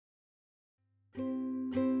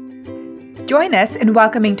Join us in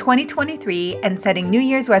welcoming 2023 and setting New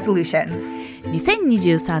Year's resolutions.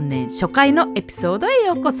 2023年初回のエピソードへ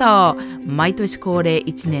ようこそ。毎年恒例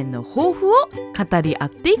1年の抱負を語り合っ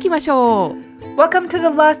ていきましょう。Welcome to the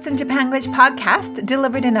Lost in Japanglish podcast,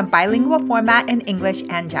 delivered in a bilingual format in English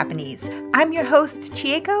and Japanese. I'm your host,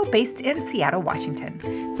 Chieko, based in Seattle,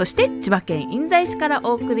 Washington. そして千葉県印西市から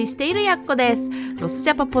お送りしているやっこです。ロス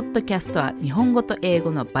ジャパポッドキャストは日本語と英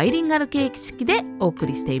語のバイリンガル形式でお送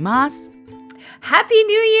りしています。Happy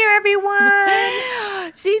New Year,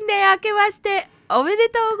 everyone! 新年明けましておめで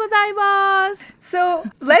とうございます。So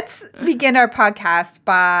let's begin our podcast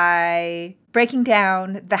by breaking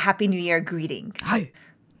down the Happy New Year greeting. はい、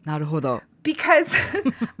なるほど。Because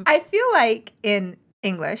I feel like in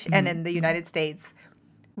English and in the United States,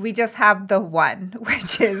 we just have the one,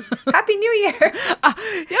 which is Happy New Year. あ、やっ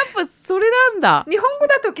ぱそれなんだ。日本語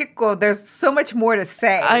だと結構 there's so much more to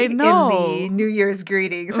say I in know. the New Year's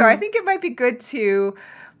greeting. So I think it might be good to,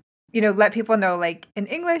 let people know, like, in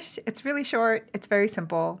English, it's really short, it's very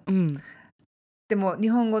simple. でも日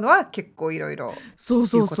本語のは結構いろいろそう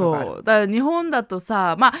そうそう。だから日本だと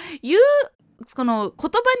さ、この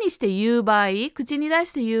言葉にして言う場合、口に出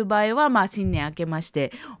して言う場合は、新年明けまし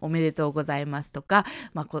ておめでとうございますとか、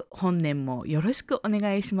本年もよろしくお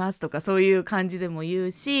願いしますとか、そういう感じでも言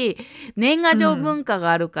うし、年賀状文化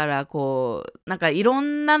があるから、なんかいろ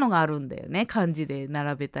んなのがあるんだよね。漢字で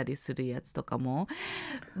並べたりするやつとかも。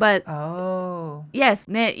But,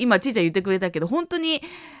 yes, ね、今ちいちゃん言ってくれたけど、本当に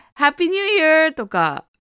Happy New Year とか、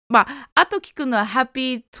あと聞くのは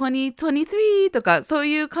Happy 2023とかそう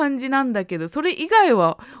いう感じなんだけど、それ以外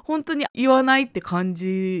は本当に言わないって感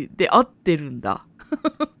じで合ってるんだ。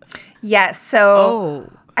Yes,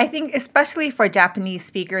 so I think especially for Japanese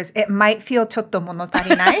speakers, it might feel ちょっと物足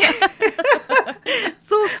りない。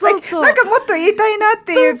そうそうそう。なんかもっと言いたいなっ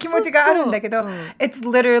ていう気持ちがあるんだけど、It's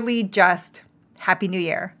literally just Happy New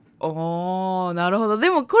Year.なるほど。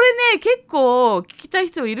でもこれね、結構聞きたい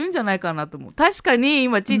人いるんじゃないかなと思う。確かに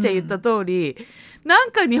今ちいちゃん言った通り、な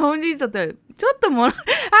んか日本人にとってちょっとハッ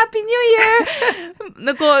ピーニューイヤー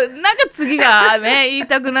なんか次がね言い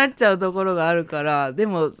たくなっちゃうところがあるから、で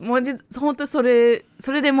も本当それ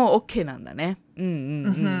でもう OK なんだね。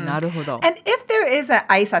なるほど。And if there is an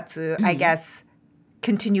挨拶、I guess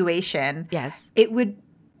continuation, yes. it would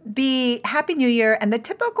be Happy New Year, and the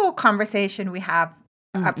typical conversation we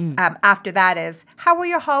have.After that is, how were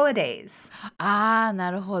your holidays?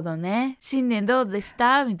 なるほどね。新年どうでし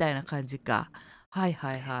たみたいな感じか。はい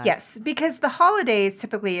はいはい。Yes, because the holidays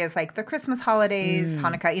typically is like the Christmas holidays,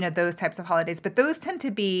 Hanukkah, those types of holidays, but those tend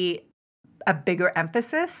to be a bigger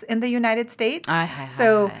emphasis in the United States.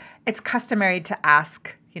 So it's customary to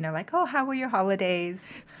ask, like, oh, how were your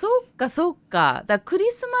holidays? そうかそうか。だからク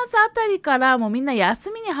リスマスあたりからもうみんな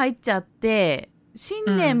休みに入っちゃって、新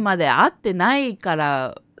年まで会ってないか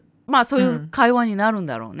ら、そういう会話になるん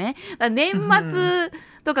だろうね。だ年末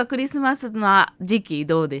とかクリスマスの時期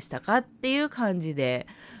どうでしたかっていう感じで、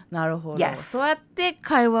なるほど。Yes. そうやって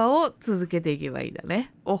会話を続けていけばいいんだ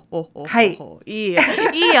ね。はい。いい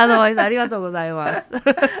アドバイスありがとうございます。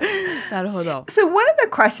なるほど。So one of the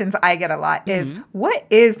questions I get a lot is, what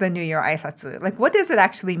is the New Year 挨拶? Like, what does it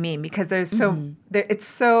actually mean? Because it's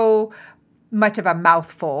so much of a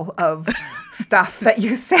mouthful of stuff that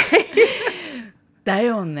you say. だ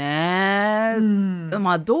よね。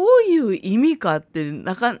どういう意味かって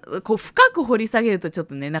深く掘り下げるとちょっ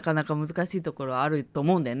とね、なかなか難しいところあると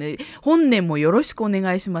思うんだよね。本年もよろしくお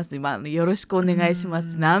願いします。よろしくお願いしま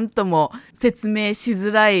す。なんとも説明し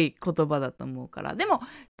づらい言葉だと思うから。でも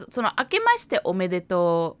その明けましておめで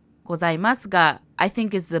とうございますが、I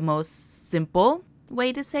think is the most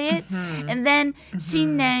simple.way to say it. And then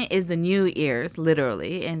新年 is the New Year's,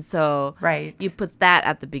 literally. And so you put that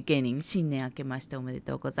at the beginning. 新年明けましておめで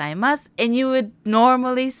とうございます。And you would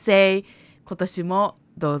normally say 今年も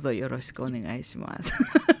どうぞよろしくお願いします。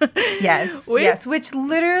Yes, which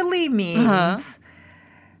literally means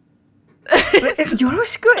よろ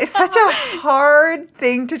しく is such a hard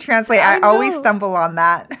thing to translate. I always stumble on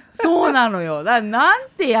that. そうなのよ。なん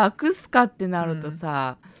て訳すかってなると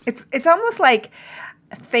さ、It's almost like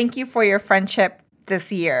thank you for your friendship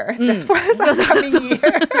this year. For this upcoming year.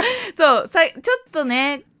 そう、ちょっと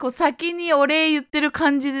ね、先にお礼言ってる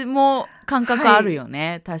感じも感覚あるよ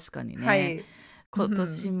ね。確かにね。はい。今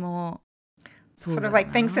年も、sort of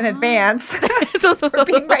like thanks in advance そうそうそう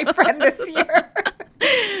for being my friend this year.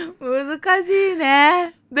 難しい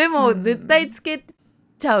ね。でも絶対つけ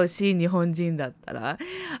ちゃうし、日本人だったら。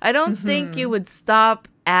I don't think you would stop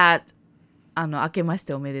at 明けまし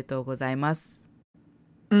ておめでとうございます。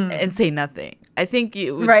and say nothing. I think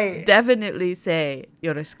you would definitely say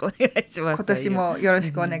よろしくお願いします。今年もよろ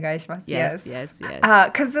しくお願いします。Yes, yes, yes.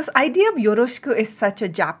 Because this idea of よろしく is such a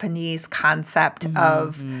Japanese concept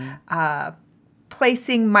of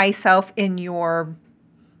placing myself in your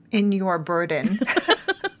burden.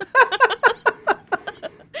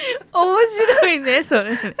 面白いね、そ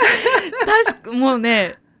れ。確かもう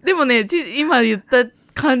ね、でもね、今言った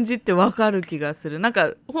感じってわかる気がする。なん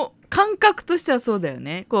か感覚としてはそうだよ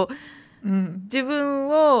ね。こう、自分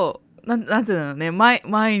をなんていうのね、前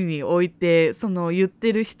に置いてその言っ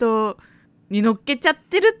てる人に乗っけちゃっ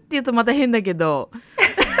てるっていうとまた変だけど、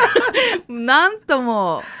なんと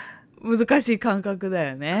も難しい感覚だ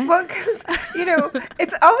よね。Well, because,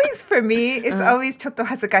 it's always, for me, it's always ちょっと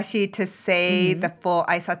恥ずかしい to say the full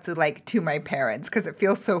挨拶 like to my parents because it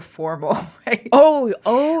feels so formal, right? Oh,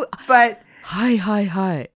 but はいはい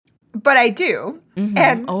はい。But I do.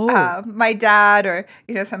 And my dad or,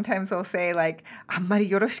 sometimes will say like, あんまり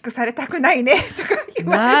よろしくされたくないねとか言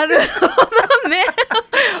われる。なるほどね。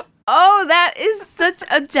Oh, that is such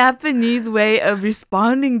a Japanese way of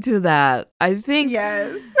responding to that. I think.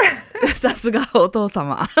 Yes. さすがお父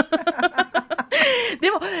様。で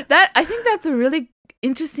も、I think that's a really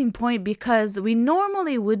interesting point because we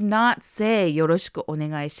normally would not say よろしくお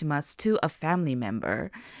願いします to a family member.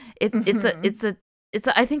 I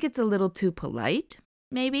think it's a little too polite,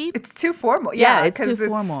 maybe. It's too formal. Yeah, it's too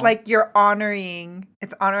formal. It's like you're honoring,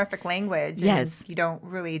 it's honorific language. Yes. And you don't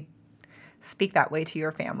really speak that way to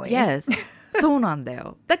your family. Yes. そうなんだ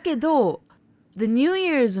よ。だけど、the New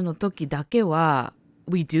Year's の時だけは、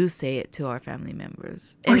we do say it to our family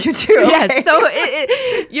members. Oh, you do? Yeah, so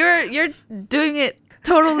you're doing it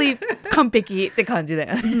totally 完璧って感じだ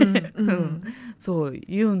よね。そう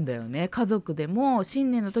言うんだよね。家族でも新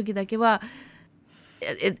年の時だけは、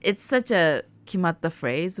it's such a 決まった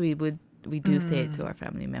phrase. We do say it to our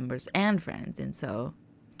family members and friends, and so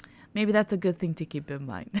maybe that's a good thing to keep in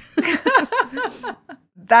mind.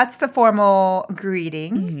 That's the formal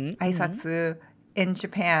greeting, 挨拶 in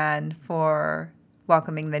Japan for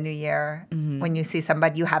welcoming the new year when you see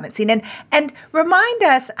somebody you haven't seen. And remind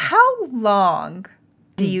us, how long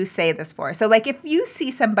do you say this for? So like if you see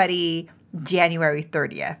somebody January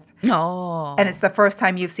 30th and it's the first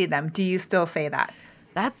time you see them, do you still say that?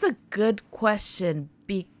 That's a good question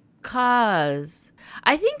because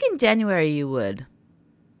I think in January you would.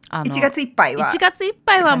 1月いっぱい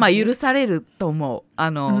はまあ許されると思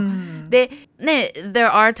う。で、ね、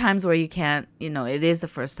there are times where you can't, it is the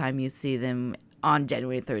first time you see them on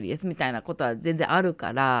January 30th みたいなことは全然ある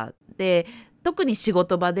から、で、特に仕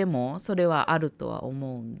事場でもそれはあるとは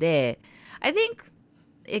思うんで、I think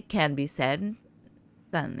it can be said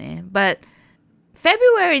だね。But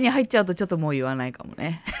February に入っちゃうとちょっともう言わないかも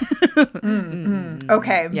ね。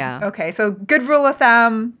Okay. Yeah. Okay. So good rule of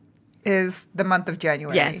thumb is the month of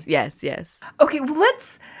January. Yes. Okay, well,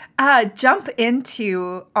 let's jump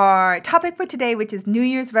into our topic for today, which is New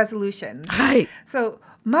Year's resolutions. はい。So,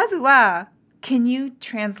 まずは can you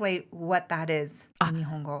translate what that is in 日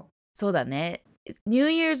本語？そうだね。New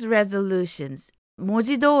Year's resolutions 文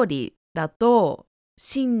字通りだと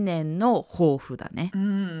新年の抱負だね。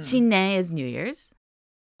新年 is New Year's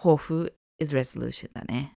抱負 is resolution だ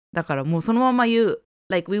ね。だからもうそのまま言う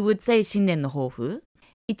like we would say 新年の抱負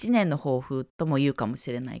1年の抱負とも言うかも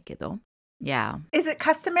しれないけど Yeah. Is it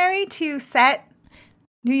customary to set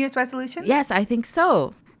New Year's resolutions? Yes, I think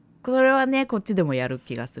so. これはねこっちでもやる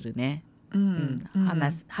気がするね。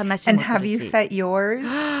話もするし。And have you set yours?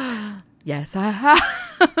 Yes, I have.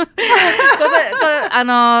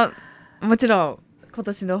 もちろん今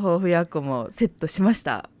年の抱負やっこもセットしまし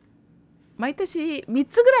た。毎年3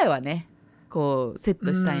つぐらいはねこうセッ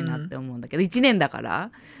トしたいなって思うんだけど、1年だか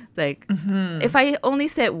ら like if I only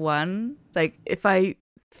set one, like if I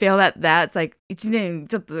fail at that, it's like 1年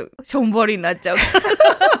ちょっとしょんぼりになっちゃうか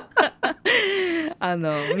ら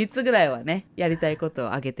3つぐらいはねやりたいことを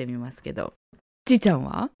挙げてみますけど、ちーちゃん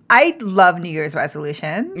は？ I love New Year's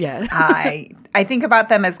resolutions. Yes. I think about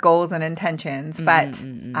them as goals and intentions, but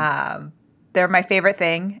they're my favorite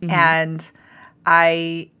thing, and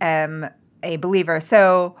I am a believer.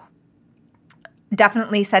 So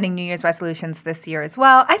definitely setting New Year's resolutions this year as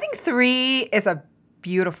well. I think 3 is a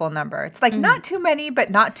beautiful number. It's like not too many, but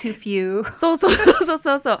not too few. そう。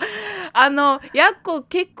やっこ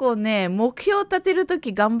結構ね、目標立てると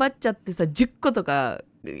き頑張っちゃってさ、10個とか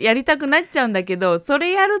やりたくなっちゃうんだけど、そ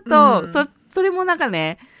れやると、それもなんか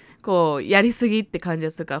ね、こうやりすぎって感じ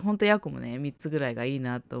がするから、本当やっこもね、3つぐらいがいい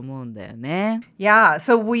なと思うんだよね。Yeah,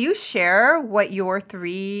 so will you share what your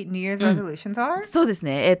 3 New Year's resolutions are? そうです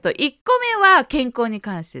ね。1個目は健康に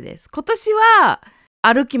関してです。今年は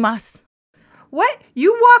歩きます。What?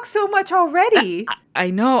 You walk so much already. I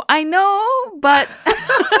know, but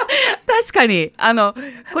確かに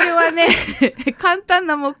これはね簡単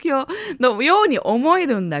な目標のように思え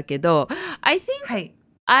るんだけど I think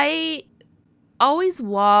I always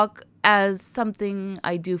walk as something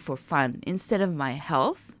I do for fun instead of my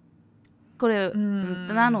health これ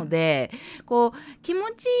なのでこう気持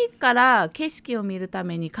ちいいから景色を見るた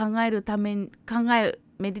めにちょっと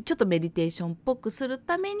メディテーションっぽくする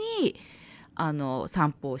ために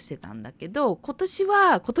散歩をしてたんだけど今年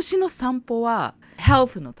の散歩はヘル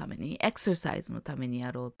スのためにエクササイズのために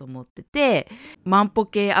やろうと思ってて万歩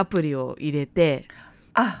計アプリを入れて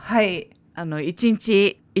1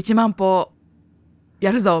日1万歩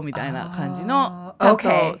やるぞみたいな感じのちゃん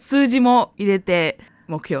と数字も入れて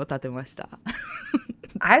目標を立てました。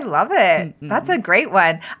I love it. That's a great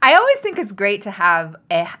one. I always think it's great to have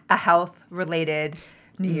a health-related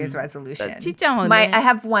New Year's resolution. I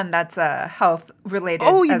have one that's health-related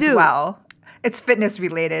as well. It's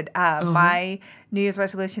fitness-related. My New Year's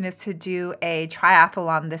resolution is to do a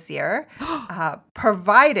triathlon this year,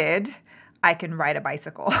 provided I can ride a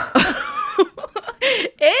bicycle.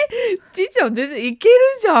 ちいちゃん全然いける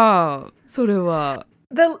じゃん。それは。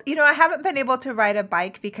I haven't been able to ride a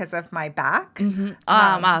bike because of my back.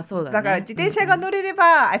 まあそうだね。だから自転車が乗れれ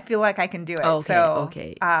ば、I feel like I can do it.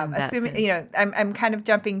 Okay. Assuming, I'm kind of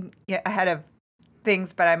jumping ahead of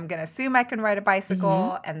things, but I'm going to assume I can ride a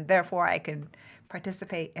bicycle, and therefore I can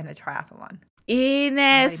participate in a triathlon. いい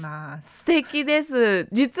ね。素敵です。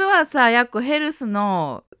実はさ、やっこヘルス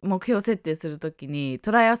の目標設定するときに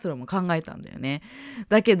トライアスロンも考えたんだよね。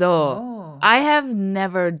だけど、I have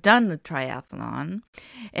never done a triathlon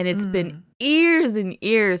and it's been years and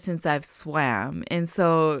years since I've swam and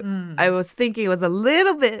so I was thinking it was a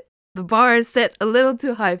little bit the bar is set a little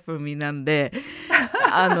too high for me なんで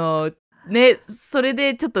ね、それ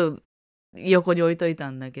でちょっと横に置いといた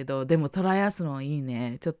んだけどでもトライアスロンいい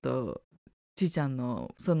ね。ちょっとちいちゃんの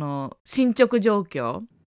その進捗状況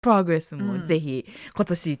プログレスもぜひ今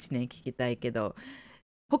年1年聞きたいけど、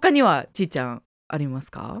他にはちいちゃんありま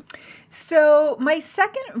すか？ So my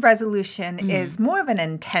second resolution is more of an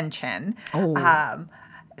intention.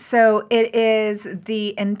 So it is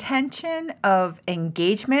the intention of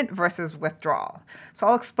engagement versus withdrawal. So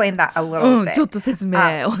I'll explain that a little bit. ちょっと説明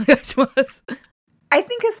お願いします。I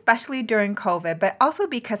think especially during COVID, but also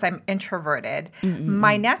because I'm introverted,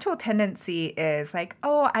 my natural tendency is like,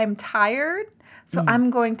 oh, I'm tired. So I'm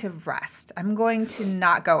going to rest. I'm going to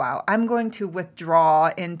not go out. I'm going to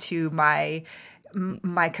withdraw into my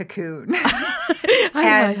cocoon.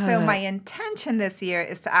 And so my intention this year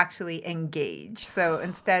is to actually engage. So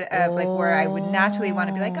instead of like where I would naturally want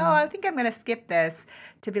to be like, oh, I think I'm going to skip this,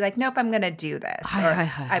 to be like, nope, I'm going to do this. Or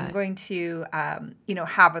I'm going to,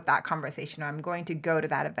 have that conversation. Or I'm going to go to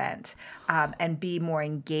that event and be more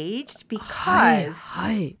engaged because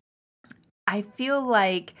I feel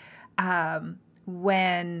like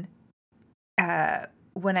when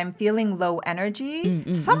I'm feeling low energy,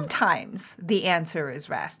 sometimes the answer is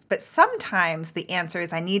rest. But sometimes the answer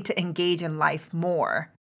is I need to engage in life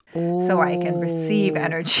more so I can receive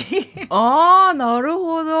energy. なる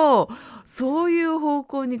ほど。そういう方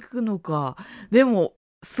向に行くのか。でも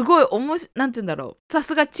すごいなんて言うんだろう。さ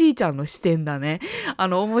すがちーちゃんの視点だね。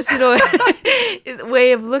面白い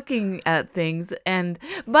way of looking at things.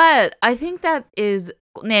 But I think that is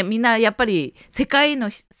ね、みんなやっぱり世界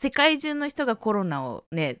中の人がコロナを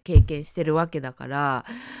ね経験してるわけだから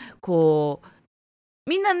こう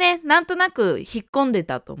みんなねなんとなく引っ込んで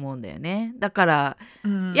たと思うんだよね。だから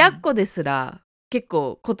やっこですら結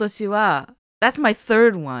構今年は That's my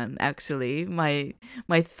third one actually my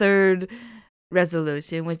third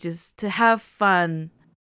resolution which is to have fun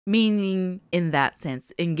meaning in that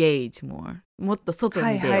sense engage moreもっと外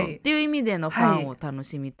に出ようっていう意味でのファンを楽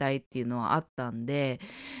しみたいっていうのはあったんで、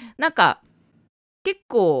なんか結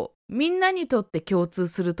構みんなにとって共通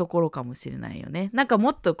するところかもしれないよね。なんか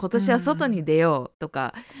もっと今年は外に出ようと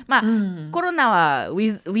か、まあ、コロナは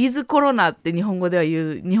with コロナって日本では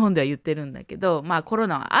言ってるんだけど、まあコロ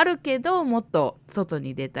ナはあるけどもっと外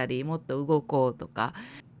に出たりもっと動こうとか、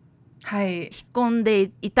引っ込ん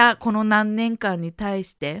でいたこの何年間に対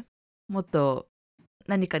してもっと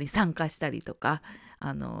何かに参加したりとか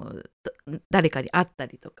誰かに会った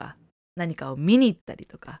りとか何かを見に行ったり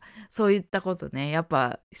とかそういったことねやっ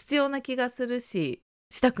ぱ必要な気がするし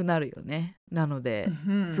したくなるよね。なので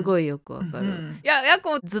すごいよくわかる。いや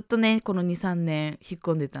こうずっとねこの 2,3 年引っ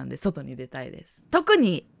込んでたんで外に出たいです。特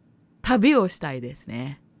に旅をしたいです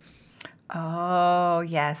ね。Oh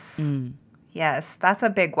yes、Yes that's a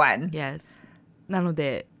big one。 Yes なの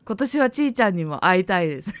で今年はちーちゃんにも会いたい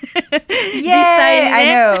です。実際に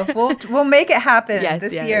ね。I know. We'll make it happen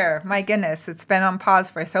this year. My goodness, it's been on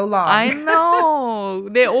pause for so long. I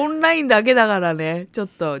know. で、オンラインだけだからね、ちょっ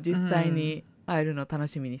と実際に会えるの楽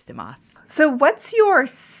しみにしてます。So what's your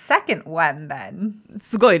second one then?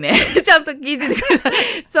 すごいね。ちゃんと聞いててくれた。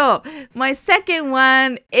So, my second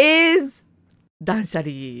one is 断捨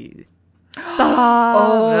離。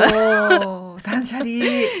断捨離。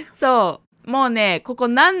そう。もうね、ここ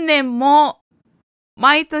何年も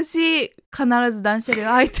毎年必ず断捨離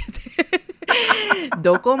が入ってて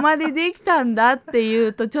どこまでできたんだってい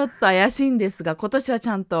うとちょっと怪しいんですが、今年はち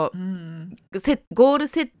ゃんとゴール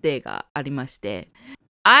設定がありまして、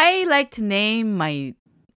I like to name my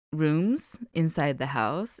rooms inside the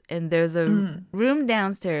house, and there's a room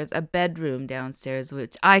downstairs, a bedroom downstairs,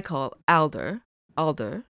 which I call Alder,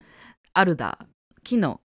 アルダー、木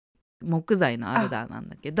の木材のアルダーなん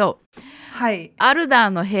だけど、はい。アルダー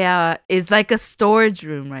の部屋 is like a storage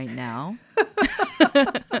room right now.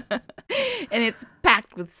 And it's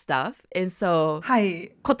packed with stuff. And so、は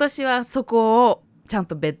い、今年はそこをちゃん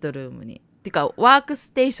とベッドルームに、てかワーク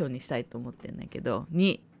ステーションにしたいと思ってるんだけど、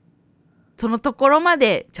そのところま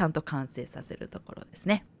でちゃんと完成させるところです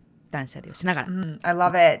ね。断捨離をしながら。I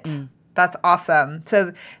love it.、That's awesome.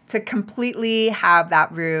 So to completely have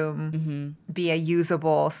that room be a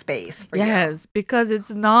usable space for you. Yes, because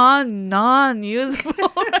it's non-usable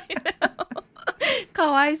right now.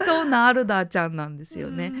 かわいそうなアルダーちゃんなんですよ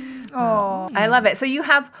ね。I love it. So you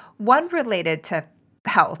have one related to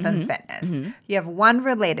health and fitness. You have one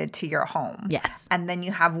related to your home. Yes. And then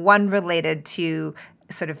you have one related to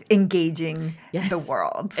sort of engaging the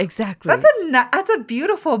world. Exactly. That's a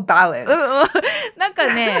beautiful balance. なん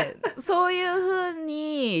かね、そういう風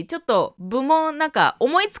にちょっと部門なんか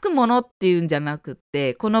思いつくものっていうんじゃなく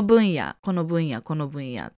て、この分野っ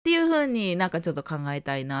ていう風になんかちょっと考え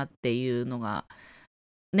たいなっていうのが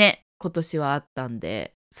ね、今年はあったん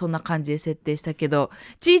で、そんな感じで設定したけど、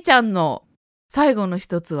ちーちゃんの最後の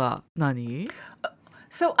一つは何？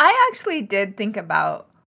 So I actually did think about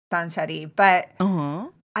断捨離, but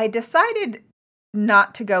I decided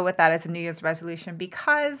not to go with that as a New Year's resolution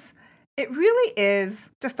because it really is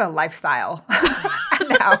just a lifestyle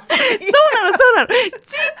now. そうなの。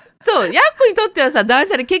そう、ヤックにとってはさ、断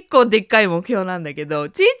捨離結構でっかい目標なんだけど、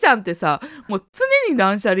ちーちゃんってさ、もう常に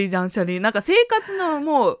断捨離、なんか生活の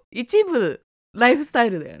もう一部ライフスタイ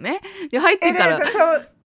ルだよね。で入ってから。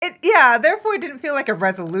Therefore it didn't feel like a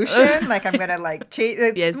resolution, like I'm gonna like change.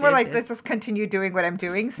 It's more like let's just continue doing what I'm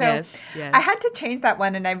doing. So I had to change that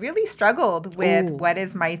one, and I really struggled with what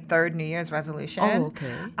is my third New Year's resolution. Oh,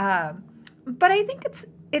 okay. But I think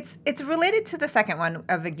it's related to the second one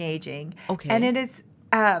of engaging. Okay. And it is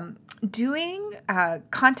doing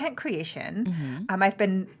content creation. I've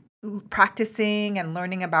been practicing and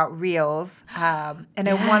learning about reels, and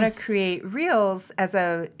I want to create reels as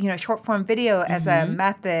a short form video as a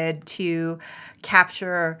method to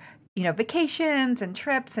capture vacations and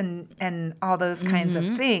trips and all those kinds of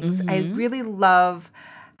things. I really love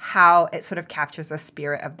how it sort of captures the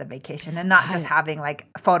spirit of the vacation and not just having like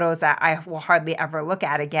photos that I will hardly ever look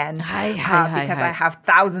at again because I have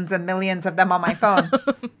thousands and millions of them on my phone.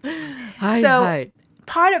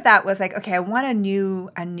 Part of that was like, okay, I want a new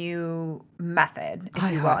method,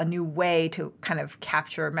 if you will, a new way to kind of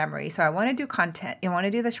capture memory. So I want to do content. I want to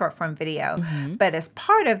do the short form video. But as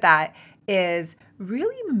part of that is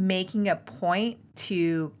really making a point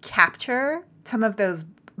to capture some of those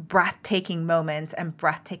breathtaking moments and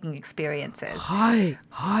breathtaking experiences. And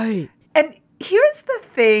here's the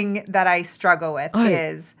thing that I struggle with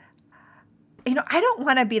is, I don't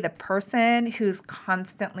want to be the person who's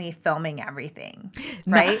constantly filming everything,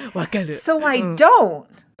 right? So I don't,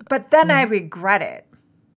 but then I regret it.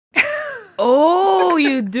 Oh,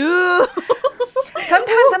 you do?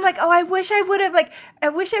 Sometimes I'm like, I wish I would have, I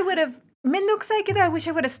wish I would have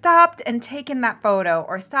stopped and taken that photo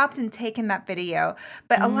or stopped and taken that video.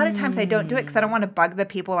 But a lot of times I don't do it because I don't want to bug the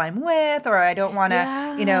people I'm with, or I don't want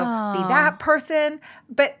to, be that person.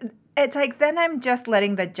 But it's like then I'm just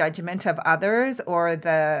letting the judgment of others or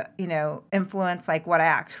the, influence like what I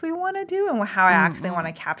actually want to do and how I actually want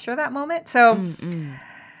to capture that moment. So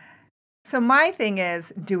my thing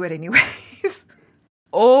is do it anyways.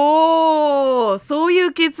 そうい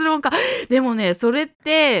う結論か。でもね、それっ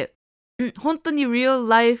て本当に real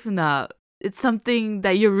life な it's something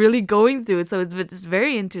that you're really going through, so it's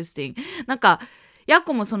very interesting. なんかヤッ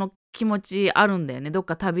コもその気持ちあるんだよね。どっ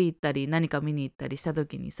か旅行ったり何か見に行ったりした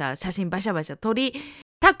時にさ、写真バシャバシャ撮り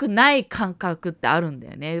たくない感覚ってあるんだ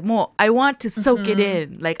よね。もう I want to soak it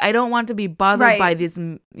in. Like I don't want to be bothered by this,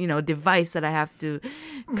 device that I have to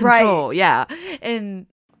control. Yeah. And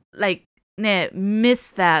like ね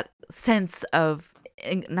miss that sense of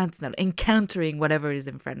なんつうんだろう encountering whatever is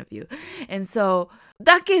in front of you. And so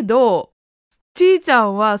だけどちーちゃ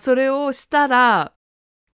んはそれをしたら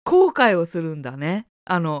後悔をするんだね。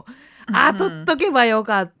取っとけばよ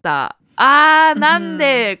かった。なん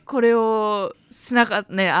でこれをしなかっ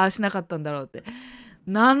たんだろうって。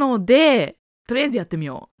なので、とりあえずやってみ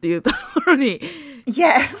ようっていうところに。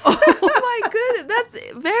Yes. Oh my goodness, that's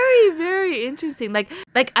very, very interesting. Like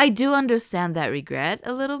I do understand that regret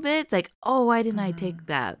a little bit. It's like, oh, why didn't I take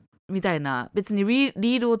that? みたいな。別にリ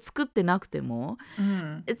ールを作ってなくても。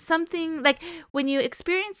It's something like when you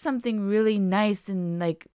experience something really nice and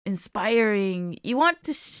like inspiring, you want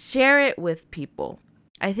to share it with people.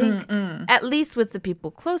 I think at least with the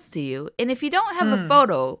people close to you. And if you don't have a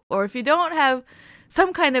photo or if you don't have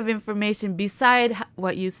some kind of information beside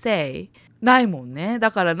what you say, ないもんね。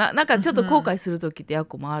だからなんかちょっと後悔する時ってやっ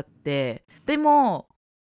こもあって、でも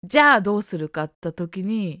じゃあどうするかって時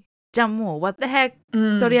に、じゃあもう what the heck、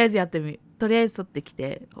とりあえずやってみ、とりあえず撮ってき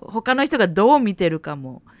て、他の人がどう見てるか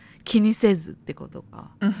も気にせずってこと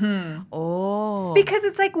か。Oh. Because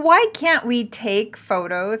it's like, why can't we take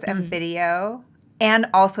photos and video and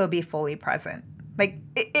also be fully present? Like,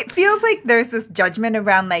 it feels like there's this judgment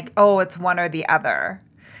around like, oh, it's one or the other.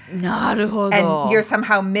 なるほど。 And you're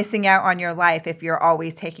somehow missing out on your life if you're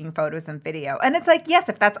always taking photos and video. And it's like, yes,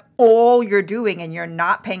 if that's all you're doing and you're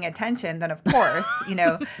not paying attention, then of course, you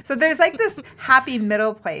know. So there's like this happy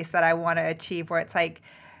middle place that I want to achieve where it's like,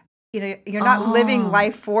 you know, you're not living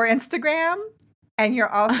life for Instagram and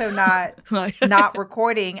you're also not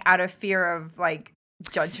recording out of fear of like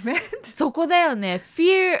judgment. そこだよね。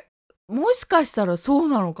fear もしかしたらそう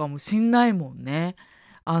なのかもしんないもんね。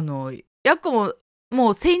やっこ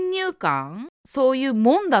もう先入観そういう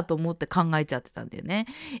もんだと思って考えちゃってたんだよね。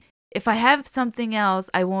If I have something else,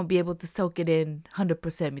 I won't be able to soak it in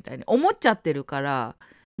 100% みたいに思っちゃってるから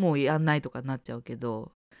もうやんないとかなっちゃうけ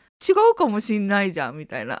ど、違うかもしんないじゃんみ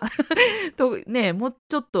たいなとね、もう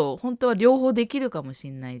ちょっと本当は両方できるかもし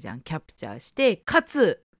んないじゃん。キャプチャーしてか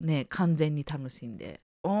つね完全に楽しんで。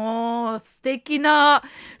素敵なレ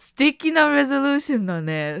ゾリューションだ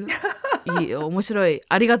ね。いい、面白い。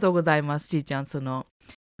ありがとうございます、ちーちゃん。その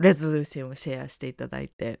レゾリューションをシェアしていただい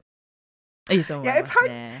て。いいと思います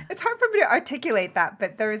ね。Yeah, it's hard for me to articulate that,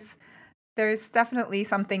 but there's definitely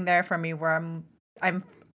something there for me where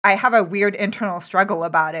I have a weird internal struggle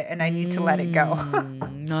about it and I need to let it go.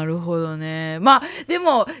 なるほどね。まあで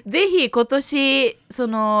もぜひ今年そ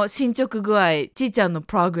の進捗具合、ちーちゃんの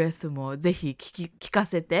プログレスもぜひ聞か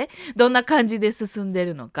せて、どんな感じで進んで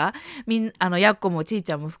るのか、やっこもちー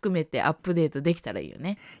ちゃんも含めてアップデートできたらいいよ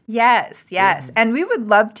ね。Yes. And we would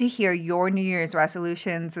love to hear your New Year's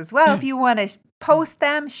resolutions as well. If you want to post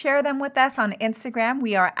them, share them with us on Instagram.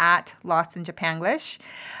 We are at Lost in Japanglish.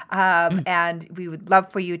 And we would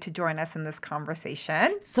love for you to join us in this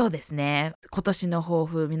conversation. そうですね。今年の抱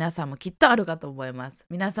負、皆さんもきっとあるかと思います。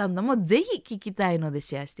皆さんのもぜひ聞きたいので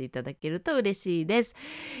シェアしていただけると嬉しいです。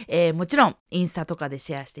もちろんインスタとかで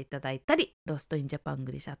シェアしていただいたり、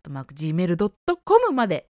lostinjapanglish@gmail.com ま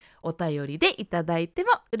でお便りでいただいても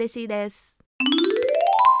嬉しいです。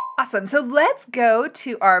Awesome. So let's go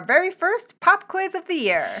to our very first pop quiz of the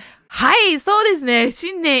year. はい、そうですね。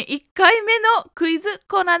新年1回目のクイズ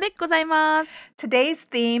コーナーでございます。Today's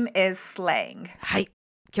theme is slang. はい、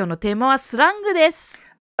今日のテーマはスラングです。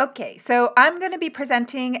Okay, so I'm going to be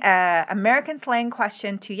presenting an American slang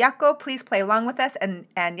question to Yako. Please play along with us, and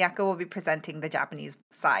Yako will be presenting the Japanese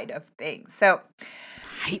side of things. So,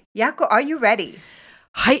 はい、Yako, are you ready?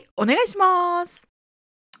 はい、お願いします。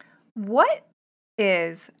What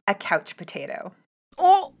is a couch potato?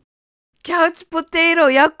 お、キャウチポテ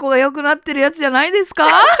ト、やっこが良くなってるやつじゃないですか？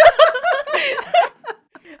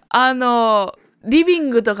リビン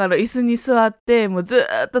グとかの椅子に座ってもうず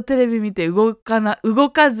っとテレビ見て動か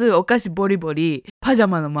ずお菓子ボリボリパジャ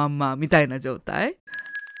マのまんまみたいな状態。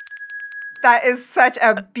That is such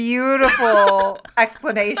a beautiful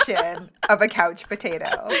explanation of a couch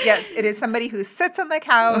potato. Yes, it is somebody who sits on the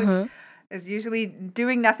couch.、is usually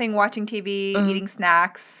doing nothing, watching TV, eating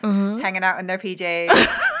snacks,、hanging out in their PJs.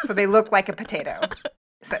 So they look like a potato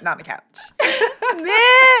sitting on a couch. ね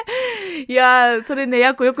え。いや、それね、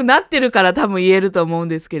やっこよくなってるから多分言えると思うん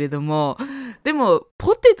ですけれども。でも、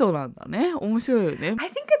ポテトなんだね。面白いよね。I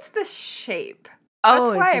think it's the shape.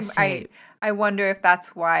 That's why I wonder if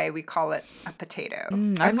that's why we call it a potato.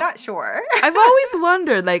 I'm not sure. I've always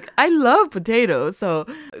wondered, like, I love potatoes, so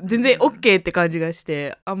全然 OK って感じがし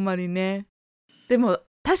て、あんまりね。でも、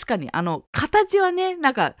確かに、形はね、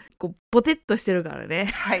なんか、こう、ポテッとしてるからね。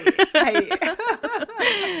はい。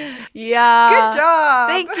いやー。Good job!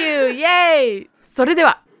 Thank you! イェーイ！それで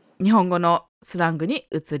は、日本語のスラングに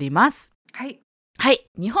移ります。はい。はい。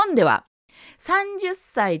日本では30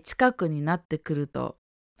歳近くになってくると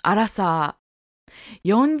アラサ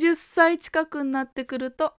ー、40歳近くになってく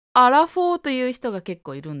るとアラフォーという人が結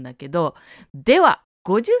構いるんだけど、では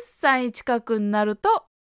50歳近くになると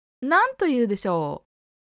何と言うでしょ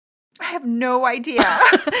う？ I have no idea.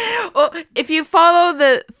 Well, if you follow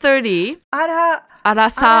the 30, アラ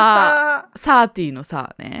サー、30の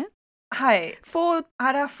さね。はい。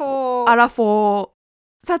アラフォー。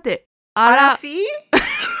さて、アラフィー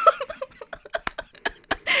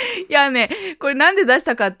いやね、これなんで出し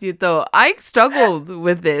たかっていうと、I struggled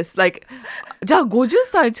with this. Like, じゃあ50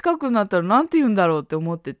歳近くなったらなんて言うんだろうって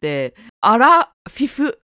思ってて、アラフィ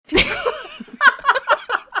フ。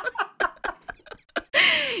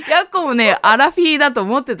ヤッコもね、アラフィーだと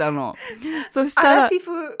思ってたの。そしたら、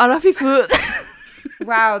アラフィフ。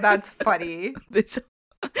Wow, that's funny. でしょ。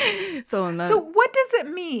そうな。So what does it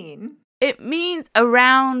mean? It means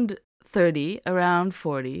around 30, around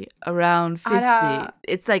 40, around 50.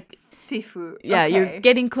 It's like, yeah, you're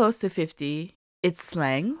getting close to 50. It's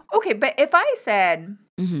slang. Okay, but if I said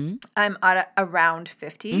I'm around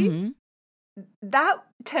 50, that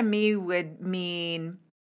to me would mean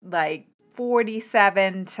like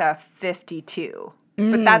 47 to 52.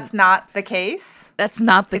 But that's not the case. That's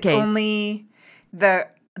not the case. It's only the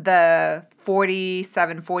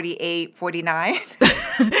 47, 48, 49.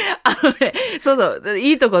 そうそう、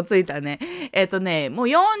いいとこついたね。もう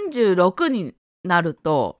46になる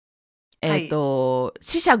と、四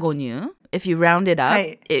捨五入 if you round it up,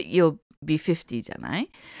 you'll be 50 じゃない？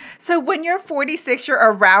 So when you're 46, you're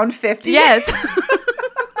around 50? Yes. っ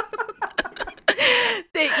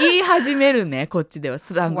て言い始めるね、こっちでは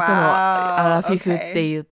スラング、そのアラフィフって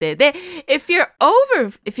言って。で、if you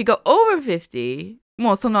go over 50,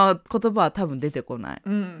 もうその言葉は多分出てこない。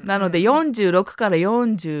なので46から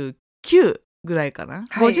49ぐらいかな。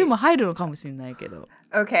50も入るのかもしれないけど。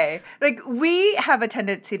Okay. Like we have a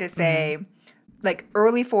tendency to say like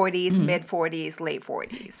early 40s, mid 40s, late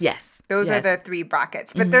 40s. Yes. Those are the three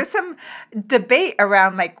brackets. But there's some debate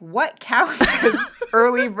around like what counts as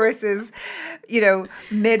early versus,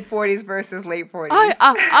 mid 40s versus late 40s.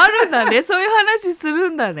 あるんだね。そういう話する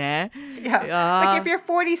んだね。Yeah. Like if you're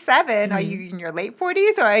 47, are you in your late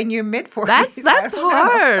 40s or in your mid 40s? That's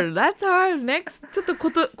hard. That's hard. Next. ちょっと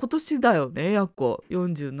今年だよね、やっこ。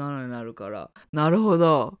47になるから。なるほ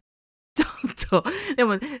ど。ちょっとで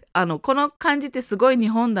もこの感じってすごい日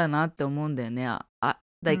本だなって思うんだよね。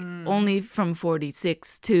Like only from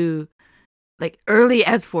 46 to like early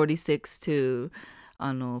as 46 to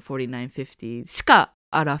 49, 50しか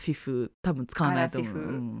アラフィフ多分使わないと思う。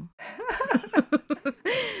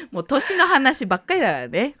もう年の話ばっかりだよ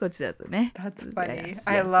ね、こっちだとね。That's funny.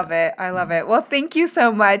 I love it. I love it. Well, thank you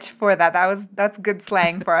so much for that. That's good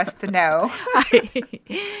slang for us to know.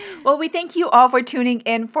 Well, we thank you all for tuning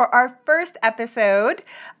in for our first episode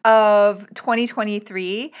of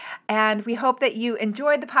 2023. And we hope that you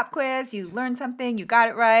enjoyed the pop quiz, you learned something, you got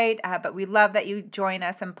it right. But we love that you join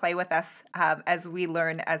us and play with us as we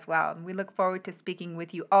learn as well. And we look forward to speaking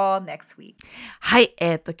with you all next week. はい、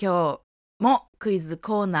今日もクイズ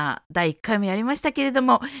コーナー第1回目やりましたけれど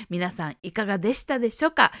も、皆さんいかがでしたでしょ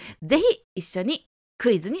うか？ぜひ一緒に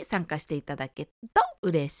クイズに参加していただけると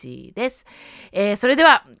嬉しいです。それで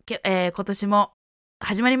は、今年も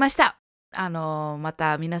始まりました。ま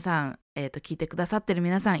た皆さん、聞いてくださってる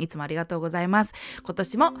皆さんいつもありがとうございます。今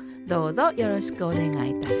年もどうぞよろしくお願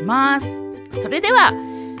いいたします。それでは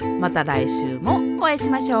また来週もお会いし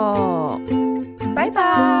ましょう。バイ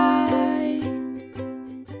バイ。